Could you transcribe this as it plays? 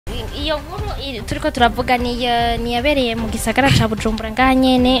iyo nkuru turiko turavuga niyabereye mu gisagara ca Bujumbura ngaha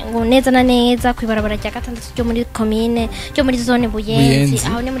nyene ngo neza na neza kwibarabara rya gatandatu ryo muri commune ryo muri zone Buyenzi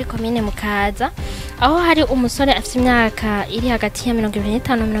aho ni muri commune Mukaza aho hari umusore afite imyaka iri hagati ya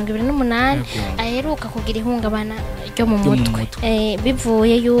 25 na 28 aheruka kugira ihungabana ryo mu mutwe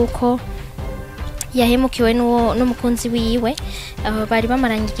bivuye yuko yahemukiwe n'umukunzi wiwe bari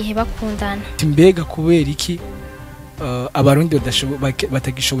bamaranye igihe bakundana mbega kubera iki abarundi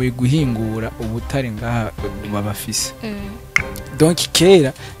batagishoboye guhingura ubutare ngaha babafise donc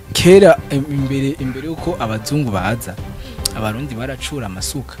kera imbere uko abazungu baza abarundi baracura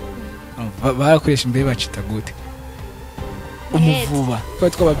amasuka barakoresha imbere bacita gute umuvuba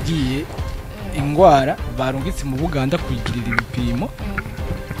twababwiye ingwara barungitse mu Buganda kwigirira ibipimo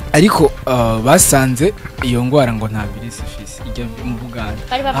ariko basanze iyo ngwara ngo nta virus ifise ijya mu Buganda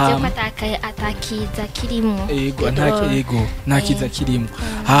bari bavuze ko atakiza kirimo nta kiza kirimo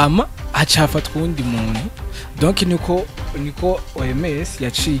hama hacafatwa undi muntu donc niko OMS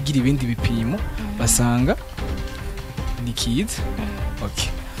yaciye igira ibindi bipimo basanga nikiza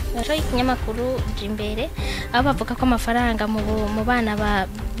okay Rero ikinyamakuru jimbere abo bavuga ko amafaranga mu bana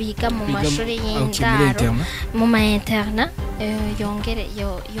biga mu mashuri y'indaro mu ma interna yongere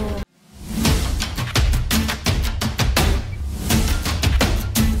yo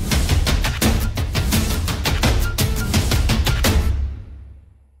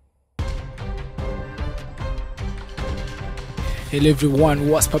Hello everyone,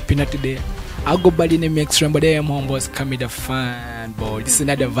 what's popping up today? I go by the name extra, but I am homeboys coming the fun boy. This is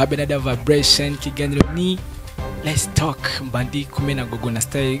another vibe, another vibration. Kiganiro ni let's talk. Mbandi kumena gogo na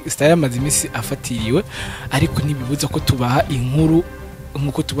style mazimisi afatiriwe, ariko ntibibuza ko tubaha inkuru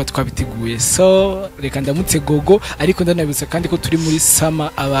nkuko tuba twabiteguye. So reka ndamutse gogo, ariko ndanabitsa kandi ko turi muri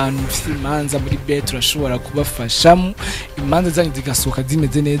sama abantu imanza muri bet turashobora kubafashamo imanza zanyu zigasoka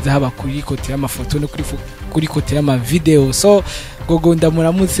zimeze neza haba kuri kote y'amafoto no kuri kote y'ama video. So gogo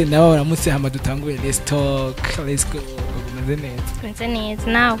ndamuramutse nawe uramutse hama dutangure let's talk. Let's go. Gogo meze neza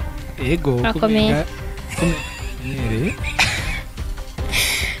now. Ego kumenya. Nere.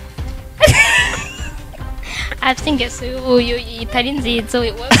 I think it's uyu itari nzizo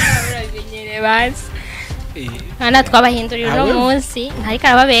wewe urabimenyere basi. Ana twabahindurira uno munsi ntariko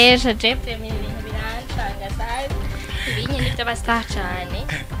arababesha Jeppe ibintu birancanga sabe. Ibinye nibyo basta cyane.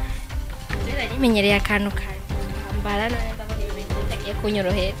 Zira rimenyereye akantu kare. Mbara neza muri ibintu bitagiye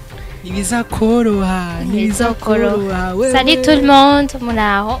kunyorohera. Nibizakoroha. Salut tout le monde,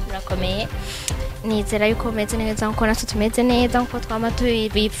 muraho murakomeye. Nizera yuko meze neza nko natwe tumeze neza nko twama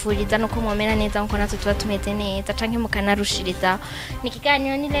tubifuriza no kumomera neza nko natwe tuba tumeze neza canke mukanarushiriza ni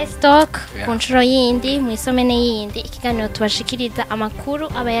ikiganiro ni let's talk ku nshuro yindi mu isomene yindi ikiganiro tubashikiriza amakuru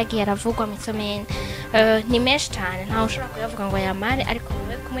aba yagiye aravugwa mu isomene ni menshi cyane ntawe ushobora kuyavuga ngo yamare ariko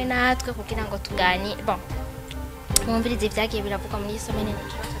mwe kumwe natwe kugira ngo tugani bon mwumvirize ibyagiye biravugwa muri isomene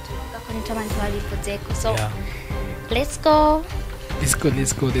n'ikibazo tuvuga ko nico abandi babivuze so let's go. Let's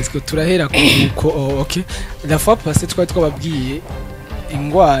go. Turahera kuko okay. La fois passée twababwiye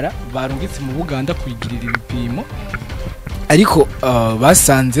ingwara barungitse mu Buganda kwigirira ibipimo ariko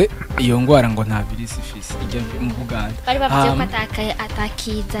basanze iyo ngwara ngo nta virus ifise ijya mu Buganda bari bavuze ko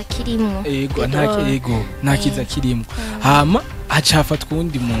atakiza kirimo nta kiza kirimo hama hacafatwa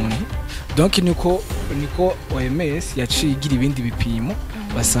undi muntu donc niko OMS yaciye igira ibindi bipimo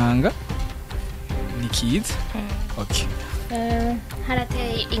basanga nikiza okay.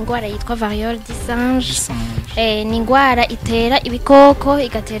 Harateye ingwara yitwa variole du singe ni ingwara itera ibikoko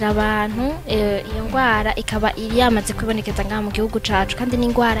igatera abantu iyo ngwara ikaba iri yamaze kwibonekeza ngaha mu gihugu cacu kandi ni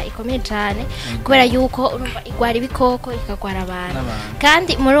ingwara ikomeye cyane kubera yuko urumva igwara ibikoko ikagwara abantu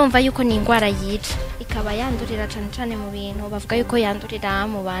kandi murumva yuko ni ingwara yica ikaba yandurira cyane mu bintu bavuga yuko yandurira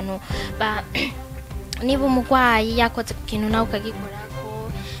mu bantu niba umugwayi yakoze ku kintu nawe ukagikora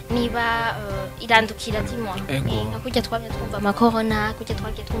niba irandukira timwa kujya twabye twumva amakorona kujya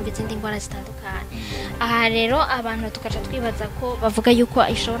twagiye twumva izindi ngwara zitandukanye aha rero abantu tukaca twibaza ko bavuga yuko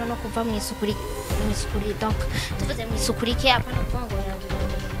ishobora no kuva mu isukuri donc tuvuze mu isukurike apana kuvuga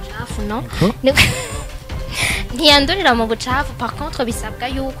chafu no ntiyandurira mu bucafu par contre bisabwa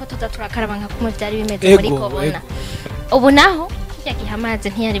yuko tuzaturakaraba nka kumwe byari bimeze muri corona ubu naho kijya gihamaze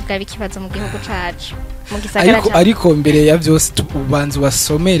ntiyari bwa bikibazo mu gihugu cacu ariko mbere ya byose ubanza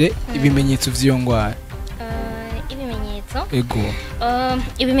basomere ibimenyetso vy'iyo ngwara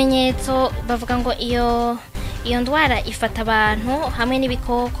ibimenyetso bavuga ngo iyo ndwara ifata abantu hamwe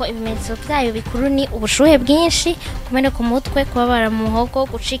n'ibikoko ibimenyetso byayo bikuru ni ubushuhe bwinshi kumeneka umutwe kubabara mu muhogo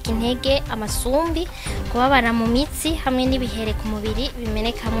gucika intege amasumbi kubabara mu mitsi hamwe n'ibihere ku mubiri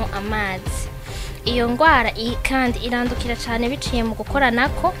bimenekamo amazi iyo ngwara kandi irandukira cyane biciye mu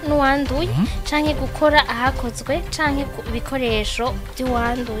gukoranako n'uwanduye canke gukora ahakozwe canke ibikoresho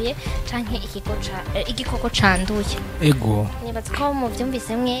by'uwanduye canke igikoko canduye. Ego Nibaza ko mu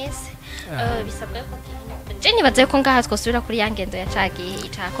byumvise mwese bisabwa ko je nibaza ko ngaha twosubira kuri yangendo ya cagiye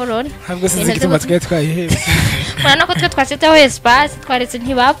ca corona. ntabwo sinzi igituma twayihebye. Urabona ko twe twasitaho espace twaretse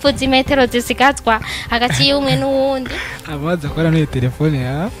ntibapfuze imetero zisigazwa hagati y'umwe n'uwundi. Amazi akora n'iyo telefone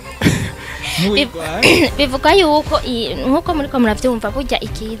ya bivuga yuko nkuko muri ko muravyumva burya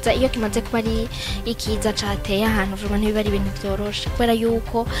ikiza iyo kimaze kuba ari ikiza cateye ahantu vuba ntibiba ari ibintu byoroshe kubera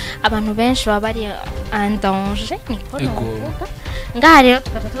yuko abantu benshi baba bari en danger niko novuga. Ngaha rero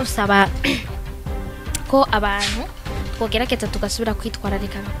tukaba tusaba ko abantu twogerageza tugasubira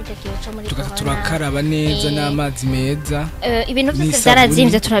kwitwararika kujya kiyoca muri corona turakaraba neza n'amazi meza. Ibintu byose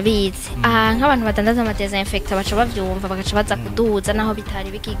byarazimvye turabizi. Nk'abantu badandaza ama desinfectant baca bavyumva bagaca baza kuduza naho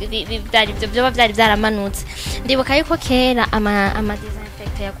bitari byari byo byari byaramanutse. Ndibuka yuko kera ama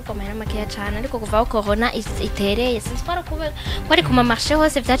desinfectant yakuko mahera makeya cyane ariko kuva aho corona itereye sinzwara kubera ko ari ku mamarché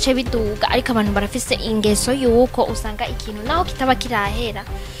hose byace biduga ariko abantu barafise ingeso yuko usanga ikintu naho kitaba kirahera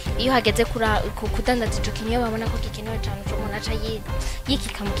iyo hageze kudandaza ico kintu babona ko gikenewe cyane cyo umuntu aca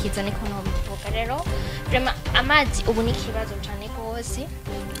yikikamukiza niko no bivuga. Rero vraiment amazi ubu ni kibazo cyane gose.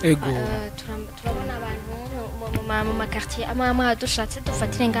 Ego turabona abantu mu makartier amwe dushatse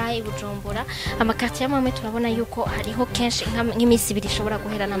dufatire ngaha i Bujumbura amakartier amwe turabona yuko hariho kenshi nk'imisi ibiri ishobora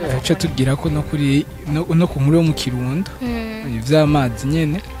guhera n'amazi. Aca tugira ko no kuri no ku nkuru yo mu Kirundo ivy'amazi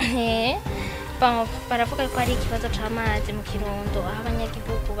nyene baravuga ko ari ikibazo c'amazi mu Kirundo aho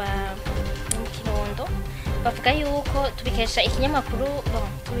abanyagihugu mu Kirundo bavuga yuko tubikesha ikinyamakuru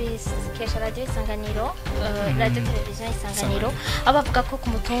tubikesha radio Isanganiro radio televiziyo Isanganiro aho bavuga ko ku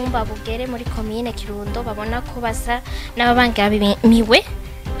mutumba Bugere muri commune Kirundo babona ko basa n'ababangamiwe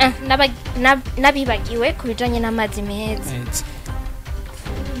n'abibagiwe ku bijanye n'amazi meza.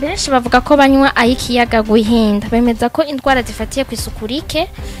 Benshi bavuga ko banywa ayikiyaga guhinda bemeza ko indwara zifatiye ku isuku rike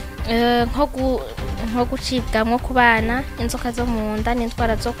nko gucibwamwo ku bana inzoka zo mu nda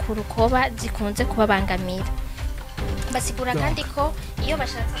n'indwara zo ku rukoba zikunze kubabangamira. Basigura kandi ko iyo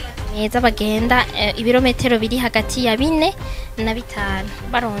bashatse amazi meza bagenda ibirometero biri hagati ya 4 na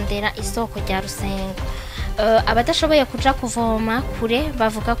 5 barondera isoko rya Rusengo. Abadashoboye kuja kuvoma kure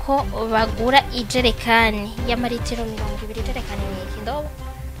bavuga ko bagura ijerekani y'amaritiro 20 ijerekani n'indobo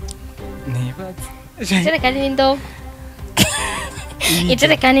nibaza ijerekani n'indobo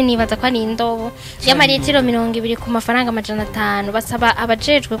ijerekani nibaza ko ari indobo y'amaritiro 20 ku mafaranga 500 basaba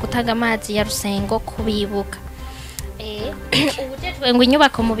abajejwe gutanga amazi ya Rusengo kubibuka. Ubujejwe ngo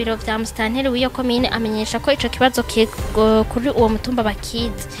inyubako mu biro vya Mustanteri w'iyo commune amenyesha ko ico kibazo kuri uwo mutumba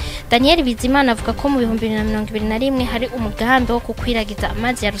bakizi. Daniel Bizimana avuga ko mu 2021 hari umugambi wo kukwiragiza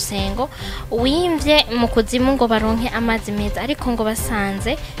amazi ya Rusengo wimvye mu kuzimu ngo baronke amazi meza ariko ngo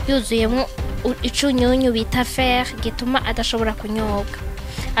basanze yuzuyemo icunyunyu bita fer gituma adashobora kunyobwa.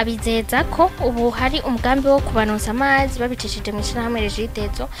 Abizeza ko ubu hari umugambi wo kubanonsa amazi babicishije mu shirahamwe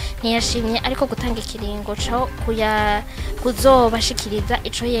Regitezo ntiyashimye ariko gutanga ikiringo cyo kuzobashikiriza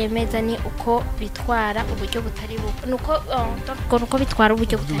ico yemeza ni uko bitwara uburyo butari buko nuko bitwara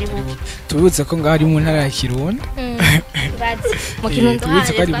uburyo butari buko. Tubutse ko ngari mu ntara ya Kirundo mu Kirundo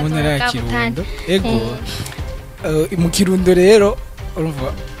tubutse ko ari mu ntara ya Kirundo. Ego mu Kirundo rero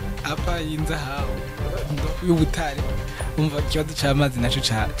urumva apa yinza hawo y'ubutare umva ikibazo cy'amazi naco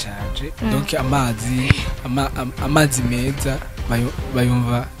caje donc amazi meza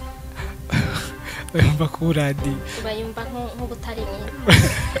bayumva ku radio bayumva nko gutari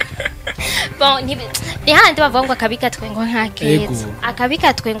bon ni handi bavuga ngo akabika twengwa nkakeza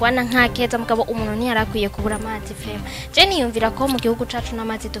akabika twengwa na nkakeza mugabo umuntu ntiyarakwiye kubura amazi fema. Je niyumvira ko mu gihugu cacu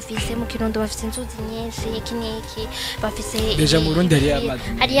n'amazi dufise mu Kirundo bafise inzuzi nyinshi iki bafise deja mu Burundi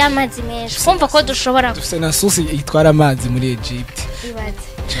hari amazi menshi kumva ko dushobora dufise na source itwara amazi muri Egypt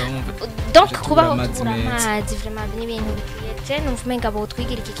ibaze donc kubaho tubura amazi vraiment n'ibintu bikwiye. Je numva umenga bo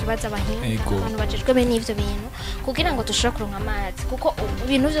twigira iki kibazo abahinga abantu bajejwe be n'ivyo bintu kugira ngo dushobore kuronka amazi kuko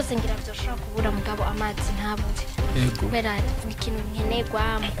ibintu byose ngira byoshobora kubura mugabo amazi ntabure. Kubera ikintu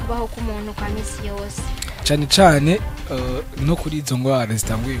nkenerwa mu kubaho k'umuntu kwa misi yose cyane no kuri izo ngwara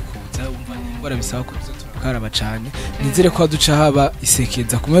zitanguye kuza umva ingwara bisaba ko tukaraba cyane. Nizere ko duca haba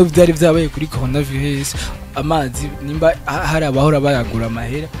isekeza kumwe byari byabaye kuri coronavirus amazi nimba hari abahora bayagura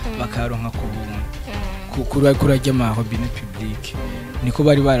amahera bakaronka ku buntu kurajya amahobine public niko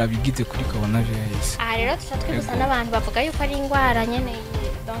bari barabigize kuri coronavirus. Rero twibutsa n'abantu bavuga yuko ari ingwara nyene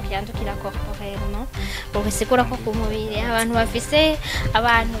donc yandukira corporellement bisigura ko ku mubiri abantu bafise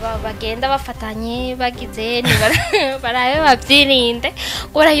abantu bagenda bafatanye bagize ni barabe bavyirinde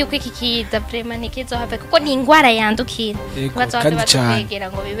kubera yuko iki kiza vraiment ntikizohave kuko ni ingwara yandukira kandi cyane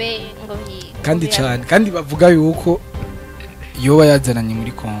ngo bibe ngo kandi cyane kandi bavuga yuko yoba yazananye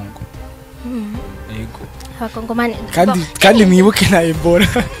muri Kongo yego abakongomani kandi mwibuke na Ebola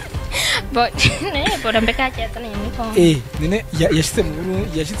Ebola mbeka yazananye muri Kongo nene yashitse mu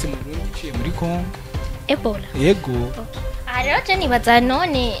Burundi iciye muri Kongo Ebola yego rero je nibaza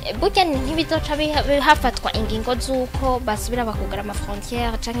none burya ntibizoca hafatwa ingingo z'uko basubira bakugara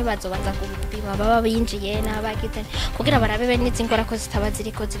amafrontiere canke bazobanza gupima baba binjiye n'abagize kugira barabe bene izi ngora ko zitaba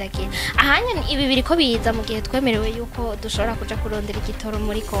ziriko ziragira ahanya ibi biriko biza mu gihe twemerewe yuko dushobora kuja kurondera igitoro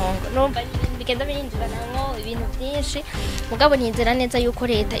muri Kongo numva bigenda birinjiranamwo ibintu byinshi mugabo nizera neza yuko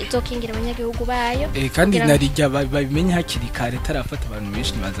leta izokingira abanyagihugu bayo kandi narijya babimenye hakiri kare tarafata abantu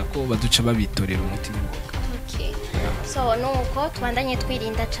benshi nibaza ko baduca babitorera umuti n'ingoga so nuko tubandanye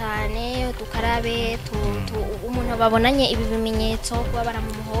twirinda cyane dukarabe umuntu babonanye ibi bimenyetso kubabara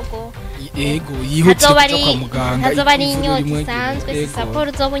mu muhogo yego yihutira kwa muganga hazoba ari inyota isanzwe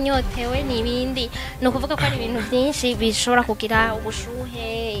siporo zo bunyotewe n'ibindi no kuvuga ko ari ibintu byinshi bishobora kugira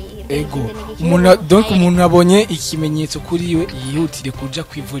ubushuhe yego umuntu abonye ikimenyetso kuri we yihutire kuja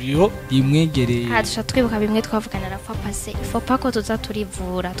kwivuriro rimwegereye hadusha twibuka bimwe twavugana na fapase ifopa ko tuza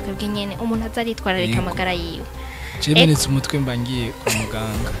turivura twebwe nyene umuntu azaritwararika amagara yiwe Jemenetse umutwe mbangiye kwa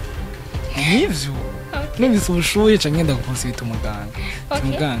muganga. Nivyo. Numvise ubushuye canke ngenda gukonsita umuganga.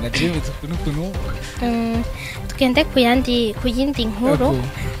 Muganga jemenetse kuno. Tugende kuyindi nkuru.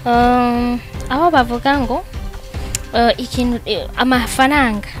 Aho bavuga ngo ikintu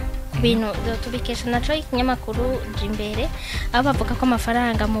amafaranga bintu tubikesha naco ikinyamakuru jimbere abo bavuga ko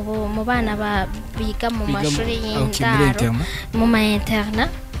amafaranga mu bana biga mu mashuri y'indaro mu ma interna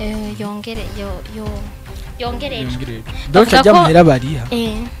yongereje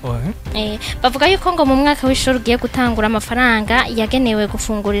bavuga yuko ngo mu mwaka w'ishuri ugiye gutangura amafaranga yagenewe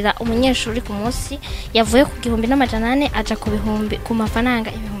gufungurira umunyeshuri ku munsi yavuye ku 1,400 aja ku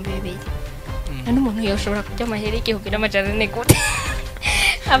mafaranga 2,000 n'umuntu yoshobora kurya amahera 1,400 gute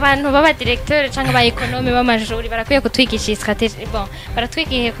abantu baba directeur cyangwa ba economy b'amajuri barakwiye kutwigisha strategy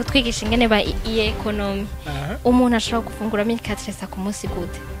baratwigiye kutwigisha ingene ba economy umuntu ashobora gufungura 1,400 ku munsi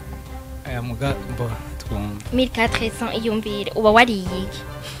gute muga 1,400 iyumvire uba wariye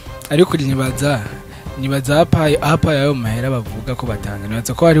ariko nibaza apa yayo mahera bavuga ko batanga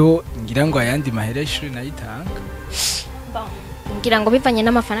nibaza ko hariho ngira ngo ayandi mahera y'ishuri nayitanga ngira ngo bivanye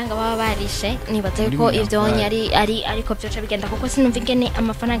n'amafaranga baba barishe nibaza yuko ivyonye ariko byoca bigenda kuko sinumva ingene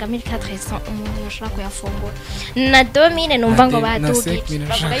amafaranga 1,400 umuntu yoshobora kuyafungura na 2000 numva ngo badugi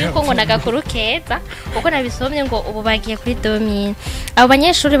bavuga yuko ngo nagakuru keza uko nabisomye ngo ubu bagiye kuri 2000 abo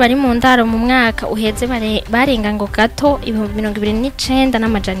banyeshuri bari mu ndaro mu mwaka uheze barenga ngo gato 29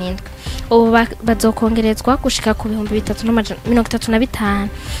 n'amajana 7 ubu bazokongerezwa gushika ku 335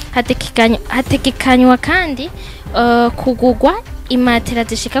 hatekekanywa kandi kugugwa imatera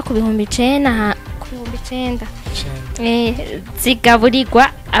zishika ku 9,000 zigaburirwa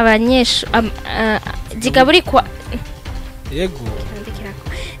zigaburirwa yego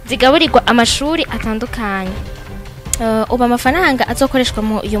zigaburirwa amashuri atandukanye uba amafaranga azokoreshwa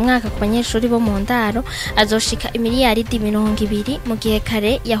mu uyu mwaka ku banyeshuri bo mu ndaro azoshika imiliyaridi 200 mu gihe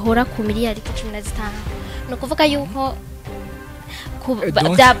kare yahora ku miliyaridi 15 no kuvuga yuko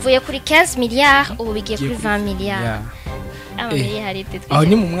byavuye kuri 15 miliyari ubu bigiye kuri 20 miliyari aho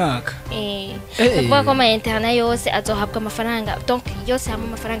ni mu mwaka kuvuga ko ama internet yose azohabwa amafaranga donc yose hamwe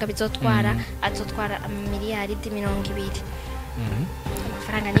amafaranga bizotwara azotwara miliyaridi 200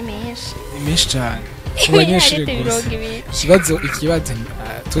 amafaranga ni menshi cyane kubanyeshuri ikibazo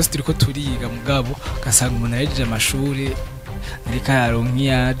twese turiko turiga mugabo gasanga umuntu yaje amashuri ariko yaronka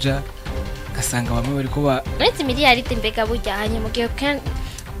yaja gasanga bamwe bariko uretse miliyaridi mbega bujyanye mu gihe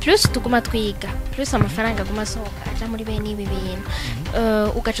plus tuguma twiga plus amafaranga guma sohoka aja muri bene ibi bintu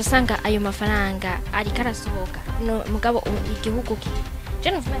ugaca usanga ayo mafaranga ari karasohoka mugabo igihugu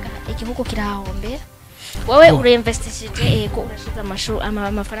igihugu kirahombera wowe urinvestishije ego urashize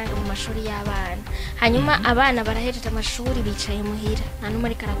amafaranga mu mashuri y'abana hanyuma abana barahejeje amashuri bicaye muhira nta numwe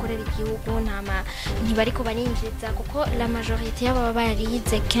ariko arakorera igihugu ntibariko barinjiza kuko la majorité y'ababa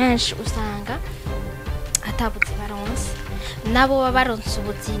barize kenshi usanga atabuze baronse nabo baba baronse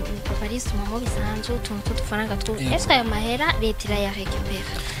ubuzi barisumamo bisanzwe utuntu tw'udufaranga ese ayo mahera leta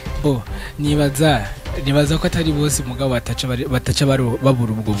irayarekipera nibaza ko atari bose mugabo bataca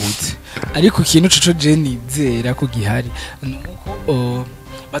babura ubwo buzi ariko ikintu coco je nizera ko gihari nuko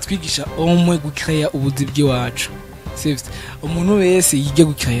batwigisha omwe gukreya ubuzi bw'iwacu sivyo umuntu wese yige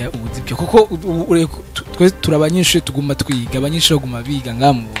gukaya ubuzibyo kuko twese turabanyeshuri tuguma twiga abanyeshuri baguma biga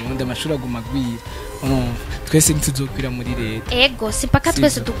nga mu Burundi amashuri aguma gwira twese ntituzokwira muri leta ego sipaka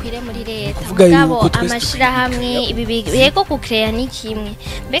twese dukwire muri leta kuvuga mugabo yuko twese amashira hamwe ibi yego gukreya ni kimwe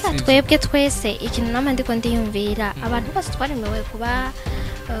mbega twebwe twese ikintu nama ndiko ndiyumvira abantu bose twaremewe kuba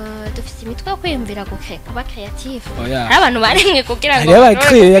dufite imitwe yo kwiyumvira kuba creative hari abantu baremwe kugira ngo hari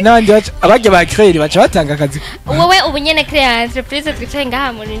abakreya n'abandi abajya bakreya baca batanga akazi wowe ubu nyene creya entreprise twicaye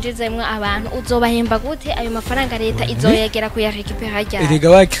ngaha muri njizemwe abantu uzobahemba gute ayo mafaranga leta izoyegera kuyarekipera hajya erega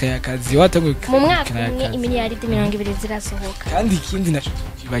bakreya akazi watanguye mu mwaka umwe imiliyaridi 20 zirasohoka kandi ikindi naco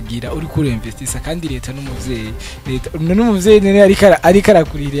tukibagira uri kuri investisa kandi leta n'umuvyeyi nene ariko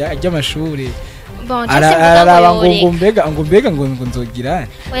arakurira ajy'amashuri araraba ngo mbega ngo nzogira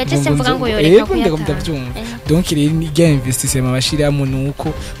oya je semvuga ngo yoreka kuyabyumva donc rero ijya investissement mabashiramo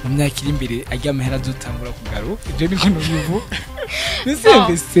nuko mu myaka iri imbere ajya amahera azotangura kugaruka ibyo niko nubivu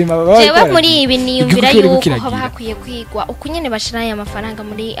jewe muri ibi niyumvira yuko haba hakwiye kwigwa uko nyene bashira aya mafaranga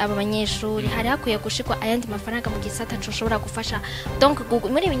muri aba banyeshuri hari hakwiye gushikwa ayandi mafaranga mu gisata coshobora gufasha donc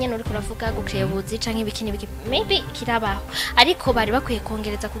muri ibi nyene uri kuravuga gukreya ubuzi canke ibikini maybe kirabaho ariko bari bakwiye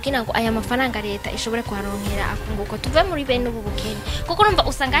kongereza kugira ngo aya mafaranga leta ishobore kuharonkera akunguko tuve muri bene ubu bukene kuko urumva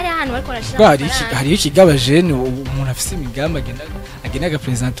usanga hari ahantu bariko barashira hari ikigaba jeune umuntu afise imigambi agenda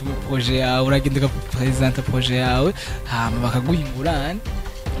agapresenter projet yawe uragenda agapresenter projet yawe hama bakaguha ingurane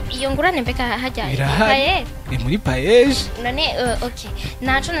iyo ngurane mbega hajya paye ni muri payeje none okay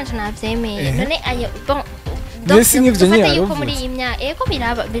naco navyemeye none ayo bon Mbese nk'ivyo nyine yuko muri iyi myaka ego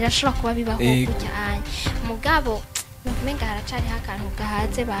birashobora kuba bibaho kujyanye mugabo nukumenga haracari akantu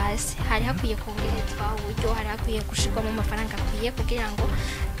gahaze basi hari hakwiye kongerezwa uburyo hari hakwiye gushirwamo amafaranga akwiye kugira ngo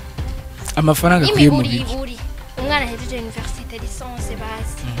amafaranga akwiye muri umwana hejeje université licence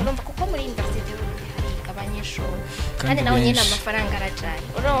basi urumva kuko muri université hari abanyeshuri kandi nawe nyine amafaranga arajari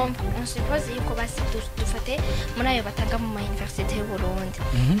urumva unsuppose yuko basi dufate muri ayo batanga mu université y'u Burundi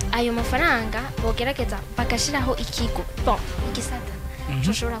ayo mafaranga bogerageza bagashiraho ikigo bon igisata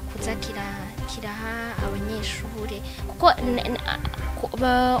coshobora kuza kiraha abanyeshuri kuko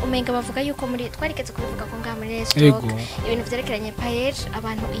umenga bavuga yuko muri twarigeze kubivuga ko ngaha muri stock ibintu vyerekeranye payage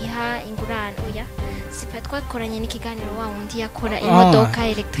abantu iha ingurane oya sipa twakoranye n'ikiganiro wa wundi yakora imodoka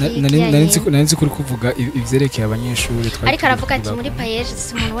electrique nari kuri kuvuga ivyerekeye abanyeshuri ariko aravuga ati muri payage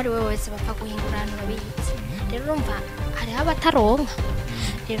si umuntu wari wese bapfa guhingurana urabizi rero urumva hari abataronka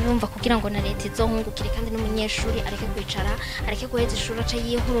rero urumva kugira ngo na leta izohungukire kandi n'umunyeshuri areke kwicara areke guheza ishuri aca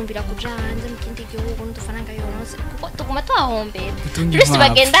yihurumbira kuja hanze mu kindi gihugu n'udufaranga yonose kuko tuguma tuhahombera plus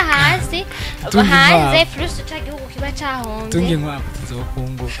bagenda hanze plus ca gihugu kiba cahombye tunge nkwapo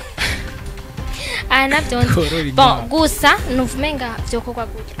tuzokunguka navyo bon gusa nuvumenga vyokorwa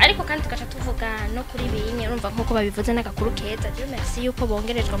gutya ariko kandi tugaca tuvuga no kuri binye urumva nkuko babivuze n'agakuru keza Dieu merci yuko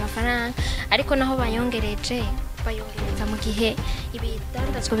bongerejwe amafaranga ariko naho bayongereza mu gihe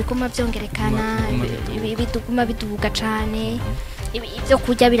ibidandazwa biguma vyongerekana biduguma biduga cane ibyo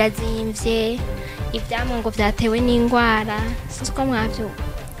kurya birazimvye ivyamwe ngo vyatewe n'ingwara sinzi ko mwavyo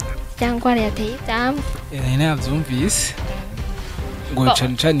byangwara yateye ivyamwe navyumvise ngo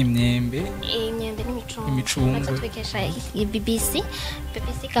cane imyembe imicungwe twekesha BBC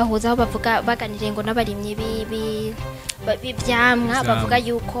gahuza aho bavuga baganiriye ngo n'abarimye b'ivyamwa bavuga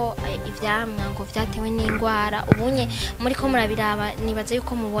yuko ivyamwa ngo vyatewe n'ingwara ubunye muri ko murabiraba nibaza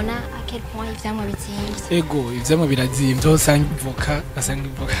yuko mubona quel point ivyamwa bizimvye ego ivyamwa birazimvye usanga ivoka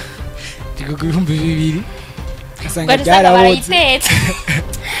digo ibihumbi 2 asanga byaraboze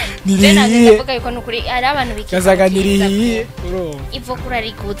niriye ndavuga yuko nukuri ari abantu bikizaga niriye ivoka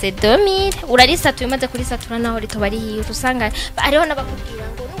urariguze 2000 urarisatuye maze kurisatura naho ritoba rihiye usanga ariho nabakubwira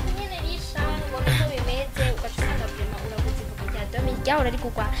ngo nukunyene risha ngo nuko bimeze ugasanga prema uraguze ivoka rya 2000 rya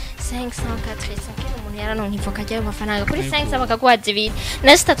urarigurwa 500 kilo umuntu yaranonka ivoka ryayo mafaranga kuri 500 bakaguha zibiri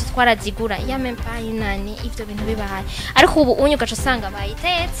na zitatu twarazigura ya mempa yunani ivyo bintu bibahaye ariko ubu unyu gaca usanga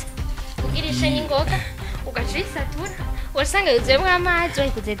bayitetse kugirisha n'ingoga ugacisatura wasanga yuzuyemo amazi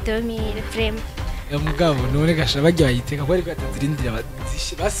wayikuze 2000 frame ya mugabo none gasha bajya bayiteka ko ari batazirindira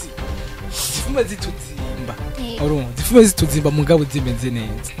basi zifuma zituzimba zifuma zituzimba mugabo zimeze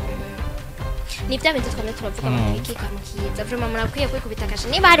neza ni bya bintu twamwe turavuga mu bikika mukiza vraiment murakwiye kwikubitakaje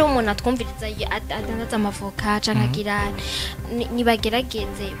niba hari umuntu atwumviriza adandaza amavoka canke agira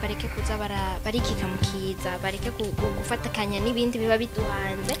nibagerageze bareke kuza barikika mukiza bareke gufatakanya n'ibindi biba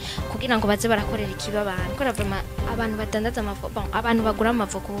biduhanze kugira ngo baze barakorera ikibabana ko vraiment abantu badandaza amavoka abantu bagura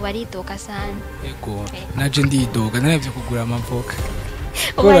amavoka ubu baridoga sana yego naje ndidoga naravye kugura amavoka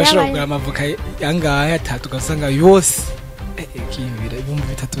urashobora kugura amavoka yangahe atatu gasanga yose kimbira ibumbi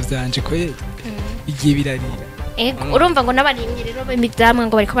bitatu zanje ko igiye birarira urumva ngo n'abarimyi rero b'imivyamwa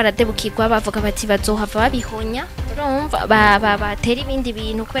ngo bariko baradebukirwa bavuga bati bazohava babihonya urumva batera ibindi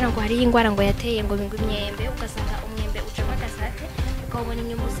bintu kubera ngo hariho ingwara ngo yateye ngo imyembe ugasanga umwembe ucamo agasate ukabona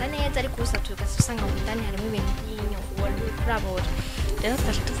inyuma usa neza ariko usatuye ugasanga ngo indani harimo ibintu by'inyo urabora rero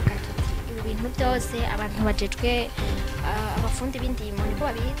twaje tuvuga tuti ibi bintu byose abantu bajejwe abafundi b'indimo niko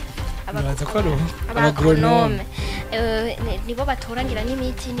babita abagronome nibo batorangira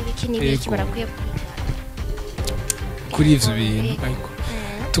n'imiti n'ibiki barakwiye kwiga kuri ivyo bintu ariko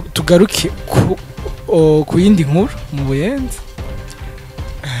tugaruke ku yindi nkuru mu Buyenzi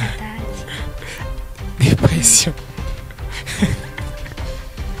depression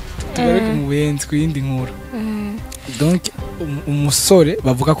tugaruke mu Buyenzi ku yindi nkuru donc umusore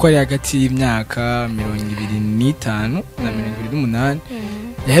bavuga ko ari hagati y'imyaka 25 na 28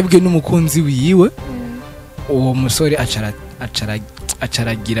 yahebwe n'umukunzi wiwe uwo musore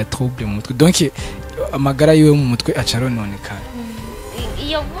acaragira trouble mu mutwe donc amagara yiwe mu mutwe acarononekana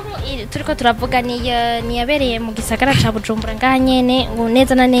iyo nkuru turiko turavuga niyabereye mu gisagara ca Bujumbura nganyene ngo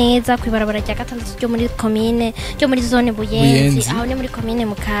neza na neza kwibarabara rya gatandatu ryo muri commune ryo muri zone Buyenzi aho ni muri commune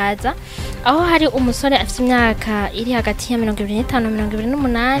Mukaza aho hari umusore afite imyaka iri hagati ya 25 na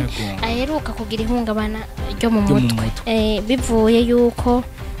 28 aheruka kugira ihungabana ryo mu mutwe bivuye yuko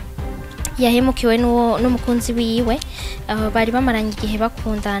yahemukiwe n'umukunzi wiwe bari bamaranye igihe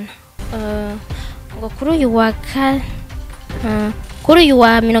bakundana ngo kuri uyu wa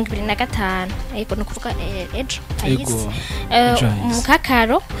 25 ariko no kuvuga ejo ayise mu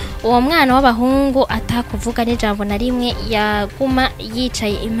kakaro uwo mwana w'abahungu atakuvuga n'ijambo na rimwe yaguma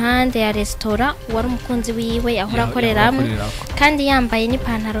yicaye impande ya restaurant wari umukunzi wiwe yahora akoreramo kandi yambaye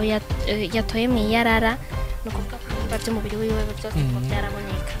n'ipantaro yatoye mu yarara no kuvuga ko by'umubiri wiwe byose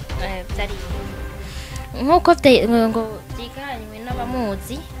byaraboneka byari nkuko ngo byiganywe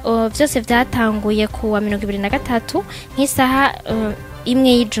n'abamuzi byose byatanguye ku wa 23 nk'isaha imwe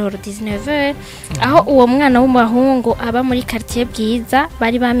y'ijoro 19h aho uwo mwana w'umuhungu aba muri quartier Bwiza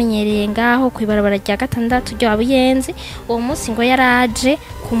bari bamenyereye ngaho kwibarabara rya gatandatu ryo Buyenzi uwo munsi ngo yaraje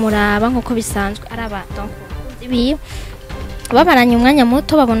kumuraba nkuko bisanzwe araba donc bibi babaranye umwanya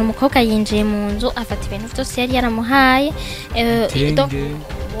muto babona umukobwa yinjiye mu nzu afata ibintu byose yari yaramuhaye donc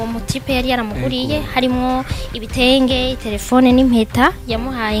uwo mutipe yari yaramuguriye harimo ibitenge telefone n'impeta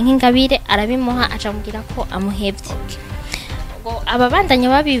yamuhaye nk'ingabire arabimuha acamubwira ko amuhebye ababandanya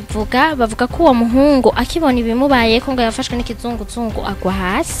bavuga ko uwo muhungu akibona ibimubaye ko ngo yafashwe n'ikizunguzungu agwa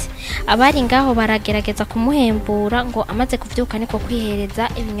hasi abari ngaho baragerageza kumuhembura ngo amaze kuvyuka niko kwihereza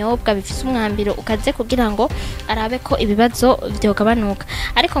ibinyobwa bifise umwambiro ukaze kugira ngo arabe ko ibibazo byogabanuka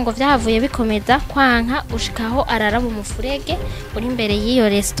ariko ngo vyahavuye bikomeza kwanka gushikaho arara mu mufurege uri imbere y'iyo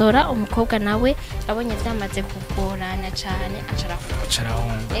restaurant umukobwa nawe abonye vyamaze kugorana cyane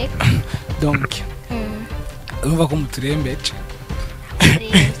acarahunga donc urumva ko muturembeje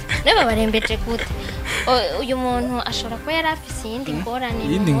neba barembeje gute uyu muntu ashobora kuba yari afise yindi ngorane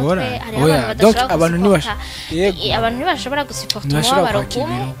donc abantu ntibashobora gusiporta umubabaro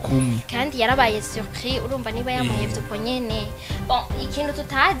kumwe kandi yarabaye surpris urumva niba yamuhevye uko nyene ikintu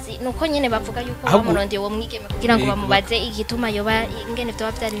tutazi nuko nyene bavuga yuko bamurondeye uwo mwigeme kugira ngo bamubaze igituma yoba ingene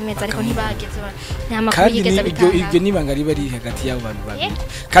vyoba vyari bimeze ariko ntibageze nta makuru yigeze bitanga ibyo nibanga riba riri hagati y'abo bantu babiri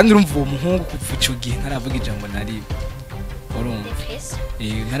kandi urumva uwo muhungu kuva ico gihe ntaravuga ijambo na rimwe urumva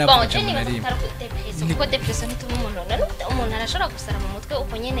bon jeni bazatara depression kuko depression ituma umuntu arashobora gusara mu mutwe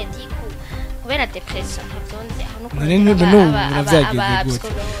uko nyene diku kubera depression ntavyonze aho nuko gute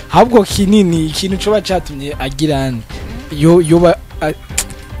ahubwo kinini ikintu coba catumye agira yoba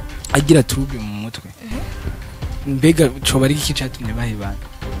agira trouble mu mutwe mbega coba ari iki catumye bahibana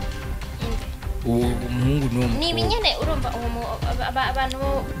umuhungu n'umwe ni ibinyene urumva abantu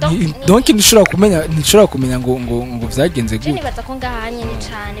donc nishobora kumenya ngo vyagenze gute nibaza ko ngahanye ni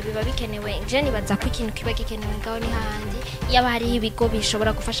cyane biba bikenewe nibaza ko ikintu kiba gikenewe ngaho ni handi yaba hari ibigo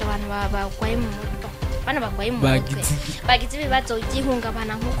bishobora gufasha abantu bagwaye mu mutwe bana bagwaye mu mutwe bagize ibibazo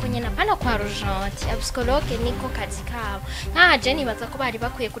by'ihungabana nkuko nyene bana kwa urgence abpsychologue niko kazi kabo nka nibaza ko bari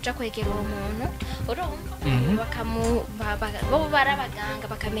bakwiye kuja kwegera uwo muntu urumva bo barabaganga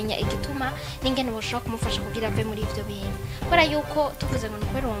bakamenya igituma n'ingene boshobora kumufasha kugira ave muri ivyo bintu kubera yuko tuvuze ngo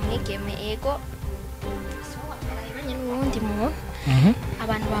nukwera uwo mwigeme ego barahebanye n'uwundi muntu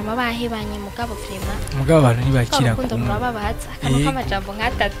abantu bama bahebanye mugabo abantu ntibakira kumwe murababaza akantu k'amajambo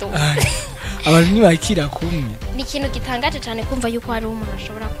nk'atatu abantu ntibakira kumwe ni ikintu gitangaje cyane kumva yuko hari umuntu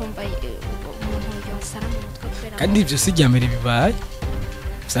ashobora kumva umuntu yosara mu mutwe kubera kandi ivyo si ryamere bibaye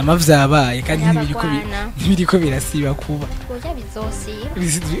vyama vyabaye kandi ntibiriko birasiba kuba oya bizosiba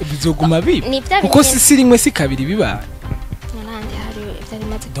bizoguma biba kuko si rimwe si kabiri bibaye n'andi hari byari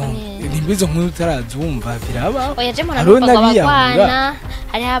bimaze kuboneka nimbizo nkuru utarazumva biraba oya je mbona numva abagwana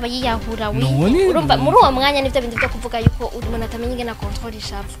hari aba yiyahura urumva muri uwo mwanya nivyo bindi byo kuvuga yuko uri umuntu atamenye ingene control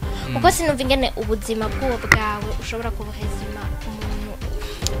ishavu kuko sinumva ingene ubuzima bwawe ushobora kubuhezima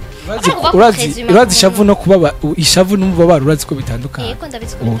urazi ishavu no kubaba ishavu n'umubabaro urazi ko bitandukanye yego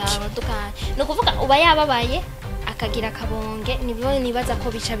ndabizi ko bitandukanye no kuvuga uba yababaye akagira akabonge nibaza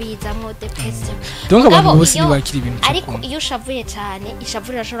ko bica bizamwo depression donc abantu bose ntibakira ibintu ariko iyo ushavuye cyane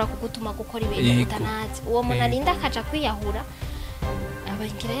ishavu rirashobora kugutuma gukora ibintu utanazi uwo muntu arinda akaja kwiyahura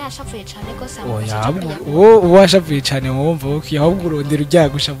abangira yashavuye cyane gose washavuye cyane wumva uki ahubwo urondera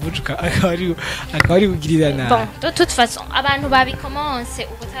ujyagushavuka akari kugirira nabi bon de toute façon abantu babikomonse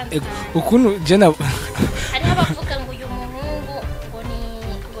ubutandukanye ukuntu je na hari abavuga ngo uyu muhungu ngo ni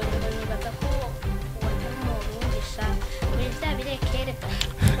baza ko watamurungisha muri bya birekere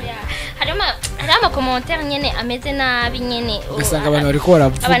hari ama commentaire nyene ameze nabi nyene usanga abantu bariko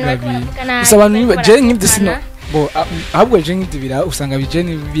baravuga gusa abantu je nk'ibyo sino bo ahubwo je nk'ibyo usanga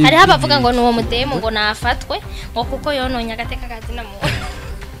bijene hari abavuga ngo nuwo mudemu ngo nafatwe ngo kuko yononya agateka kazina mu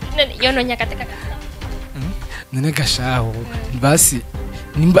yononya agateka kazina none gashaho basi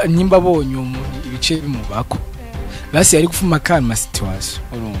nimba bonye ibice bimubako basi ari gufuma kalma situation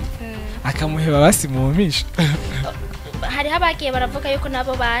urumva akamuheba basi mumisha hari abagiye baravuga yuko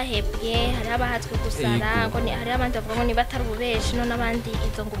nabo bahebwe hari abahatswe gusara ngo ni hari abandi bavuga ngo ni batari ububeshi no nabandi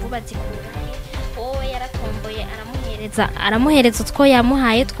izo nguvu bazikurahe wowe yaratomboye aramuhereza utwo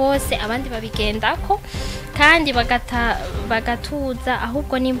yamuhaye twose abandi babigendako kandi bagatuza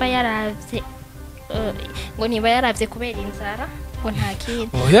ahubwo nimba yaravye ngo niba yaravye kubera inzara ngo nta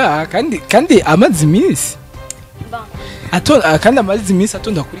kindi oya kandi amazi iminsi kandi amazi iminsi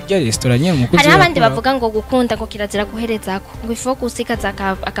atonda kuri rya restaurant nyene mukuzi hari abandi bavuga ngo gukunda ngo kirazira guherezako ngo ifo gusigaza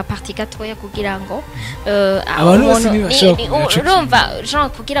akaparti gatoya kugira ngo abantu bose ntibashobora urumva Jean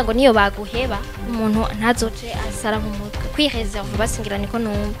kugira ngo niyo baguheba umuntu ntazoce asara mu mutwe kwireserve basingira niko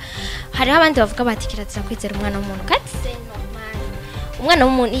numva hari abandi bavuga bati kirazira kwizera umwana w'umuntu kandi c'est normal umwana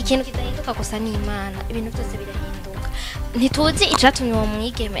w'umuntu ikintu kidahinduka gusa ni Imana ibintu byose birahinduka ntituzi icatumye uwo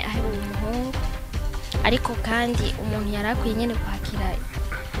mwigeme aheba umuhungu ariko kandi umuntu yarakwiye nyene kwakira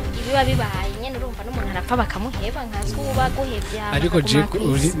ibiba bibaye nyene urumva n'umuntu arapfa bakamuheba nkazwe uba guhevya ariko je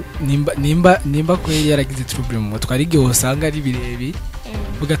nimba ko yaragize trouble mu mutwe ari gihe usanga ari birebi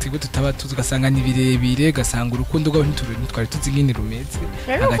bugatego tutaba tuzi ugasanga ni birebire gasanga urukundo rwabo ntitwari tuzi ngene rumeze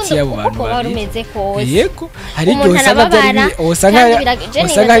hagati y'abo bantu babiri yego hari gihe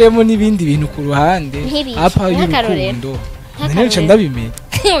usanga harimo n'ibindi bintu ku ruhande apa y'urukundo nene ndabimenya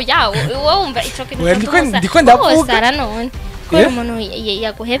yawo wumva ico kintu ndiko ndavuga sara none ko umuntu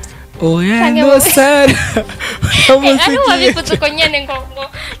yaguhevye oya no sara ari wabivuze ko nyene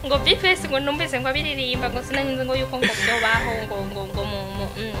ngo bifese ngo numvise ngo abiririmba ngo sinanyinze ngo yuko ngo byo baho ngo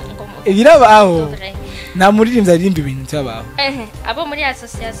ibirabaho nta muririmbyi aririmba ibintu cyabaho abo muri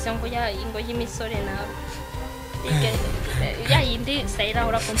association ngo y'imisore nabo ya yindi sayira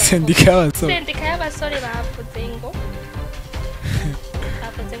urakunda sendika y'abasore bavuze ngo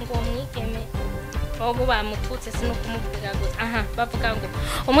umwigeme bobo bamututse sino kumubwira gusa bavuga ngo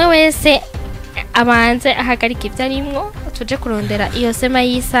umwe wese abanze ahagarika ibyo arimwo tuje kurondera iyo sema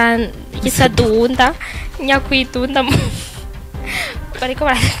yisadunda nyakwidunda bariko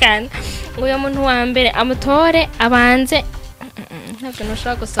barakana ngo uyo muntu wa mbere amutore abanze ntabwo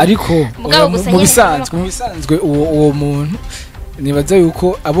nushaka gusoma ariko mu bisanzwe uwo muntu nibaza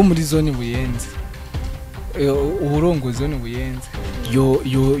yuko abo muri zone buyenze uburongozi zone buyenze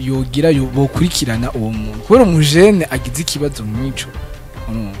yogira bokurikirana uwo muntu kubera umujene agize ikibazo mu mico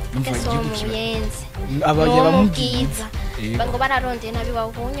abamubwiza ngo bararondeye nabi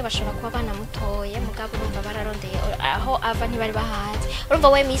babonye bashobora kuba banamutoye mugabo urumva bararondeye aho ava ntibari bahazi urumva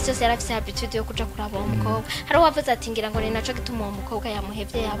we misi yose yarafise habitude yo kuja kuraba uwo mukobwa hari uwavuze ati ngira ngo ni naco gituma uwo mukobwa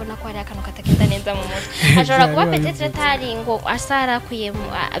yamuhevye yabona ko hari akantu katagenda neza mu mutwe ashobora kuba petetre tari ngo asarakuye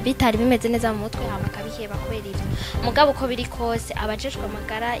bitari bimeze neza mu mutwe hama akabiheba kubera ivyo mugabo uko biri kose abajejwe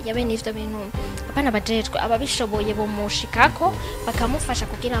amagara yabe n'ivyo bintu abana bajejwe ababishoboye bomushikako bakamufasha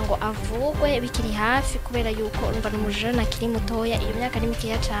kugira ngo avugwe bikiri hafi kubera yuko urumva n'umujana kiri mutoya iyo myaka ni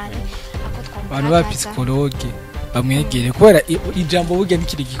mikeya cyane ako twamutaka abantu ba psychologue bamwegere kubera ijambo buge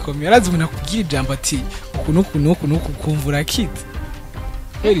nikiri gikomeye arazi umuntu akugira ijambo ati ukuntu kumvura kit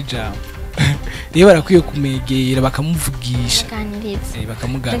kubera ijambo rero barakwiye kumegera bakamuvugisha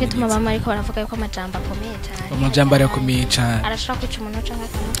bakamuganiriza gituma bama ariko baravuga yuko amajambo akomeye cyane amajambo arakomeye cyane arashaka kwica umuntu cyangwa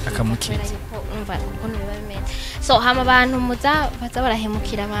akamukira urumva ukuntu biba bimeze so hama abantu baza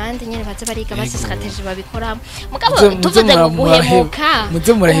barahemukira abandi nyene baza bariga basi strategy babikoramo mugabo tuvuze ngo guhemuka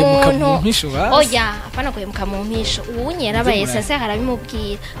muze murahemuka mu mpisho basi oya apana guhemuka mu mpisho uwunyera abayese se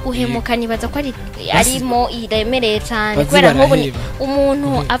harabimubwira guhemuka nibaza ko arimo iremereye cyane kubera nk'ubu umuntu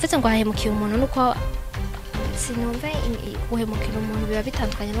avuze ngo ahemukiye umuntu nuko sinumva guhemukira umuntu biba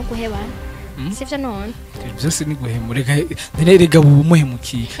bitandukanye no guhebana sivyo none byose ni guhemurega nerega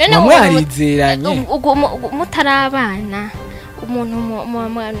bumuhemukiye mwarizeranye mutarabana umuntu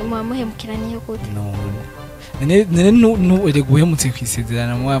muhemukiranye gute nene ere guhemutse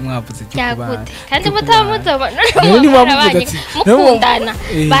kwisezerana mwavuze cyakubana kandi mutamutoba none mwavuze ati mukundana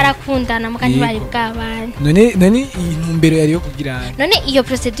barakundana mukandi bari bwabana none intumbero yari yo kugira none iyo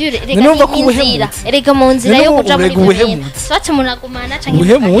procedure rega mu nzira yo kuja muri guhemutse swache munagumana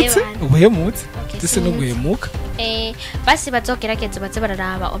canke ubuhemutse tese no guhemuka basi bazogerageza baze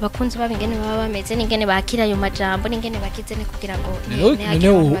bararaba abakunzi babo ingene baba bameze n'ingene bakira ayo majambo n'ingene bakize ne kugira ngo none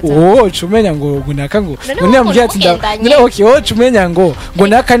umenya ngo gunaka ngo none ambye ati none umenya ngo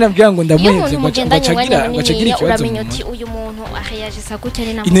naka nambye ngo ndamuheze bacagira ikibazo uramenye uti uyu muntu ahiyajisa gutya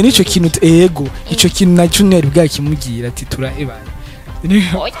ni ine nico kintu ego ico kintu naco neri bwakimugira ati turahebana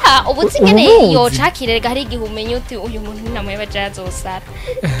oya ubuzi ingene yocakirega hari igihe umenye uti uyu muntu ninamuye bajazosara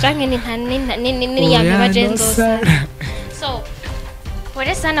canke ni yamye bajenzosara so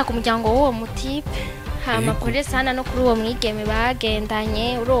pole sana ku muryango w'uwo mutipe hama pole sana no kuri uwo mwigeme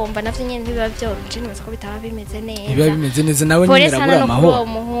bagendanye urumva navyo nyene biba vyoruje nibaza ko bitaba bimeze neza nawe nyine urabura amahoro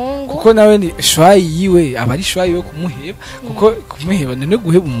kuko nawe ni shwayi yiwe aba ari shwayi yo kumuheba kuko kumuheba none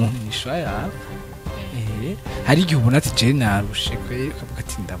guheba umuntu ni shwayi hari igihe ubona ati je narushe kwe kavuga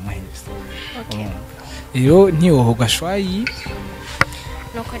ati ndamuheze rero ntiyohogwa shwayi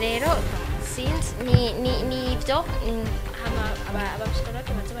nuko rero since ni ibyo hama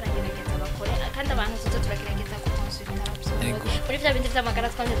abapsikologe baza baragerageza bakore kandi abantu tuzo turagerageza kukonsulta muri vya bindi vy'amagara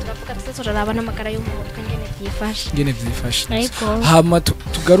twanje turavuga tuzo turaraba n'amagara y'umuntu ngene vyifashe hama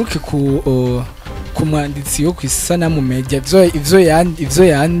tugaruke ku mwanditsi yo kwisanamu media ivyo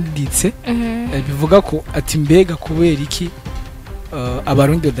yanditse bivuga ko ati mbega kubera iki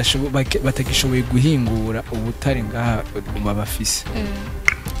abarundi batagishoboye guhingura ubutare ngaha babafise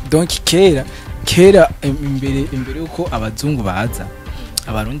donc kera imbere yuko abazungu baza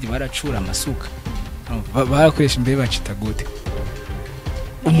abarundi baracura amasuka barakoresha imbere bacita gute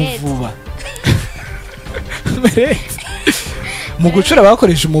umuvuba mu gucura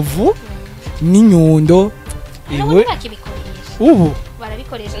bakoresha umuvu n'inyundo ubu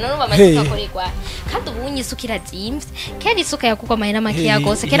barabikoresha none bamaze kukorerwa kandi ubunye isuka irazimvye kera isuka yakugwa amahera makeya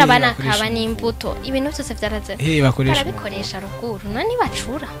gose kera abana kaba n'imbuto ibintu byose vyaraze barabikoresha ruguru none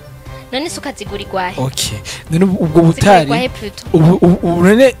bacura none isuka zigurirwahe okay none ubwo butari ubu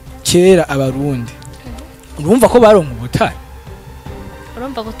none kera abarundi urumva ko baronka ubutari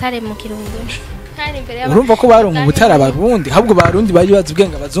urumva butare mu kirundo urumva ko baronka ubutari abarundi ahubwo barundi bari bazi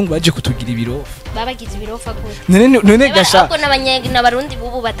ubwenge abazungu baje kutugira ibirofa babagize ibirofa gute none gasha ahubwo n'abarundi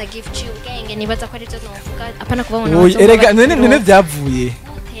bubu batagificiye ubwenge nibaza ko ari byo novuga apana kubabona oya erega none byavuye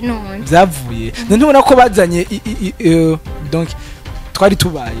none ubona ko bazanye donc twari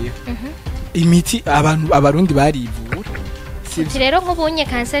tubaye imiti abarundi barivura rero nk'ubunye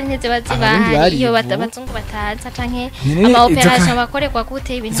kanseri ntiziba zibahari iyo abazungu bataza canke ama operation bakorerwa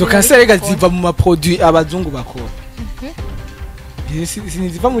gute ibintu zo kanseri ziva mu maproduit abazungu bakora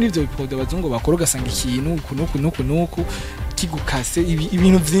siniziva muri ivyo biproduit abazungu bakora ugasanga ikintu kunuku kigukase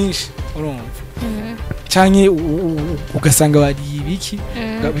ibintu vyinshi urumva canke ugasanga bari ibiki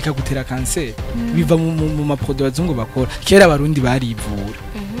bikagutera kanseri biva mu maproduit abazungu bakora kera abarundi barivura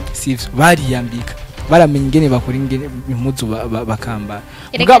sivyo bariyambika baramenye ingene bakora ingene impuzu bakambara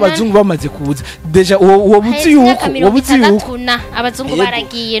ubwo abazungu bamaze kubuza deja uwo buzi yuko abazungu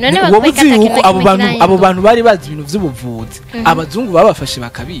baragiye none bakubeka abo bantu bari bazi ibintu vy'ubuvuzi abazungu babafashe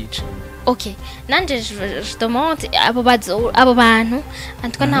bakabica okay nanje je demande abo bantu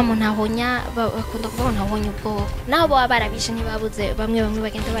antwa nta muntu ahonya bakunda kuvuga ntahonya ubwoko nabo barabishe ntibabuze bamwe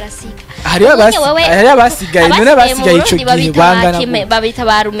bagenda barasiga hari abasigaye none abasigaye ico gihe bangana babita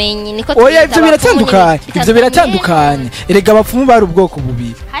barumenyi niko oya ivyo biratandukanye erega abapfumu bari ubwoko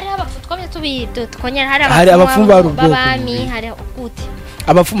bubiri hari abapfutwa byo tukonyera hari abapfumu bari ubwoko babami hari gute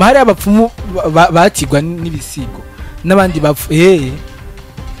abapfumu hari abapfumu batigwa n'ibisigo n'abandi bapfu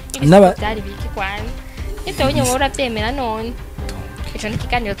byari biki kwani ivyo unye wora byemera none ico ni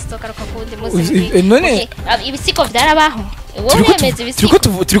kiganiro tuzogaruka kundi muzi none ibisiko vyarabaho wowe yemeze ibisiko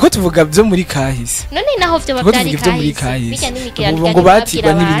turiko tuvuga byo muri kahise none naho vyo bavyari kahise bijya n'imigera ngo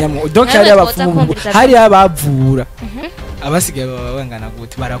batigwa n'ibinyamo donc hari abapfumu hari abavura abasigaye baba bangana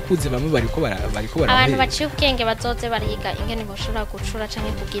gute barakuze bamwe bariko abantu barahera baciye ubwenge bazoze bariga ingene boshobora gucura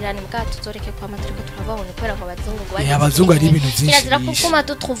canke kugira ni bwa tuzoreke kwa matriko turababona kubera ko abazungu abazungu ari ibintu byinshi kirazira kuguma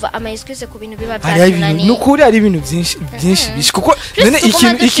dutruva ama excuse ku bintu biba hari ibintu nukuri ari ibintu byinshi bishi kuko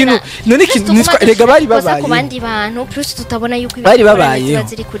none ikintu rega bari babaye ku bandi bantu plus tutabona yuko bari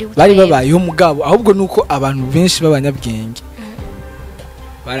babayeho mugabo ahubwo nuko abantu benshi b'abanyabwenge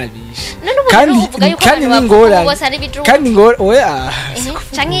barabishe kandi oya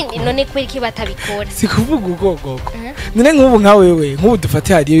canke none kwiki batabikora sikuvuga ubwoko none nk'ubu nka wewe nk'ubu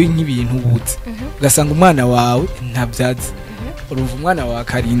dufate hariyo nk'ibintu ubuze ugasanga umwana wawe ntabyazi urumva umwana wawe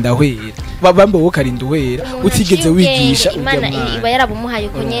akarinda hwera bambe wowe karinda uhera utigeze wigisha Imana iba yarabumuhaye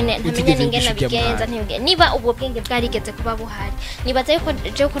uko nyene ntamenya n'ingene abigenza ntibwe niba ubwo bwenge bwarigeze kuba buhari nibaza yuko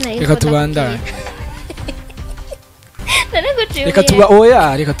je ko nari reka tubandane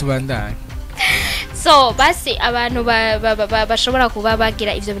reka tubandane so basi abantu bashobora kuba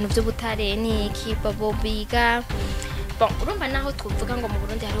bagira ivyo bintu vy'ubutare ni iki babo biga urumva naho twavuga ngo mu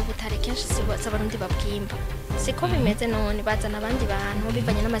Burundi hariho ubutare kenshi s'abarundi babwimba siko bimeze none bazana abandi bantu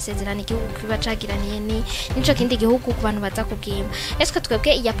bivanye n'amasezerano igihugu kiba cagiraniye nico kindi gihugu ku bantu baza kubwimba ese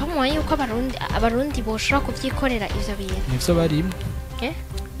twebwe iyapamwa yuko abarundi boshobora kuvyikorera ivyo bintu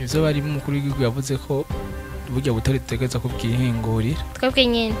nivyo barimo umukuru w'igihugu yavuze ko burya butari tutegeza kubwihingurira twebwe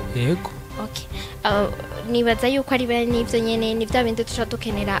nyene yego okay nibaza yuko ari bene nivyo nyene ni vya bindi tuca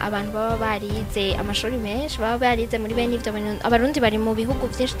dukenera abantu baba barize amashuri menshi baba barize muri bene nivyo abarundi bari mu bihugu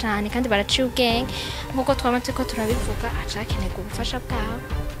byinshi cyane kandi baraciye ubwenge nkuko twamaze ko turabivuga acakeneye ubufasha bwabo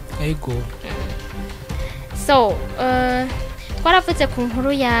yego so twaravuze ku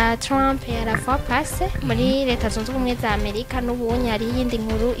nkuru ya Trump ya la fois passée muri leta zunze ubumwe za Amerika n'ubunye hari yindi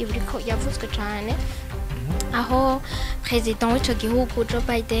nkuru iburiko yavuzwe cyane aho president w'ico gihugu Joe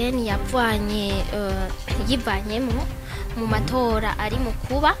Biden yivanyemo mu matora ari mu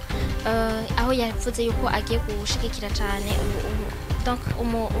kuba aho yavuze yuko agiye gushigikira cyane donc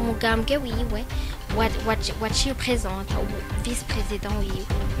umugambwe wiwe waciye presenta vice president wiwe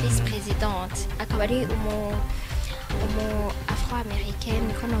vice presidente akaba ari umu afro-américaine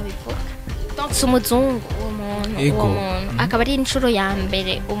niko nobivuga donc umuzungu uwo muntu akaba ari inshuro ya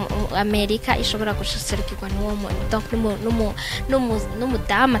mbere Amerika ishobora guserukirwa n'uwo muntu donc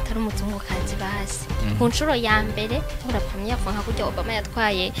n'umudamu atari umuzungukazi basi ku nshuro ya mbere urapomye nka kurya Obama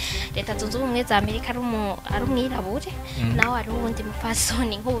yatwaye leta zunze ubumwe za Amerika ari umwirabure nawe ari uwundi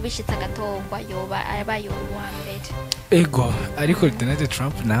mupfasoni nk'ubu bishitse agatogwa yoba abaye uwa mbere ego ariko Donald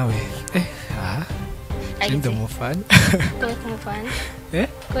Trump nawe Linda mufana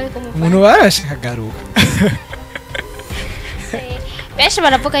umuntu warashe kagaruka benshi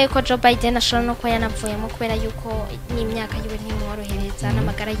baravuga yuko Joe Biden ashobora no kuba yanavuyemo kubera yuko n'imyaka yiwe ntimworohereza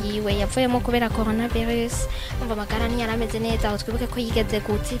n'amagara yiwe yavuyemo kubera coronavirus umva amagara ntiyarameze neza aho twibuke ko yigeze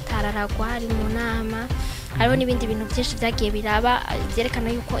gutsitararagwa ari mu nama hariho n'ibindi bintu byinshi byagiye biraba byerekana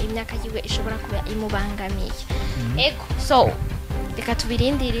yuko imyaka yiwe ishobora kuba imubangamiye ego so reka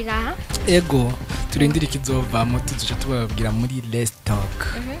tubirindirira ego turindira ikizovamo tuzoca tubabwira muri Let's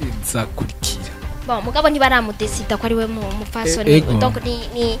Talk izakurikira mugabo ntibaramudesida ko ari we mupfasoni donc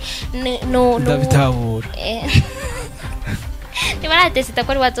no ndabitahura ntibaradesida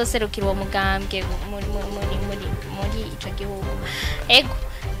ko ari wazoserukira uwo mugambwe muri ico gihugu ego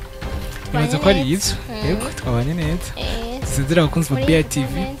nibaza ko ari izo ego twabanye neza tuzindira abakunzi ba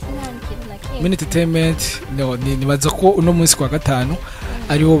BITV muri entertainment nibaza ko uno munsi kwa gatanu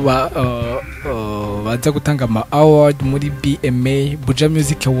ariho baza gutanga ama award muri BMA Buja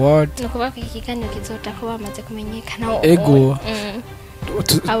Music Award nuko bakiki kiganiro kizoca ko bamaze kumenyekana ego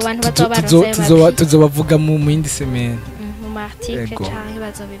abo bantu tuzobavuga mu yindi semaine mu article cyangwa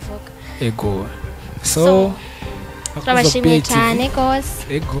bazobivuga ego so turabashimiye cyane gose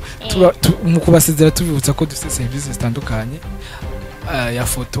ego mu kubasezera tubibutsa ko dufite services zitandukanye ya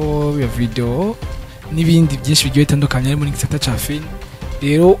foto ya video n'ibindi byinshi bigiye bitandukanye ari muri gisata ca film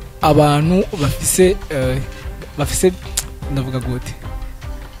rero abantu bafise ndavuga gute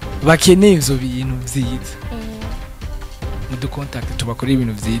bakeneye ivyo bintu vyiza mudu contact tubakora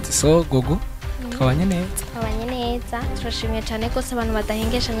ibintu vyiza so gogo twabanye neza turashimiye cyane gose abantu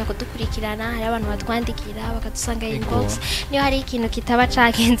badahengeshanya kudukurikirana hari abantu batwandikira bakadusanga inbox niyo hari ikintu kitaba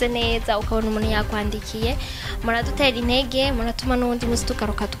cagenze neza ukabona umuntu yakwandikiye muradutera intege muratuma n'undi musi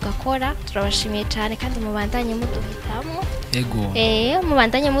tugaruka tugakora turabashimiye cyane kandi mubandanye muduhitamo ego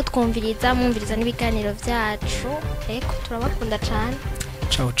mubandanye mutwumviriza n'ibiganiro vyacu ego turabakunda cyane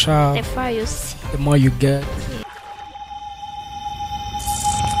ciao the more the more you get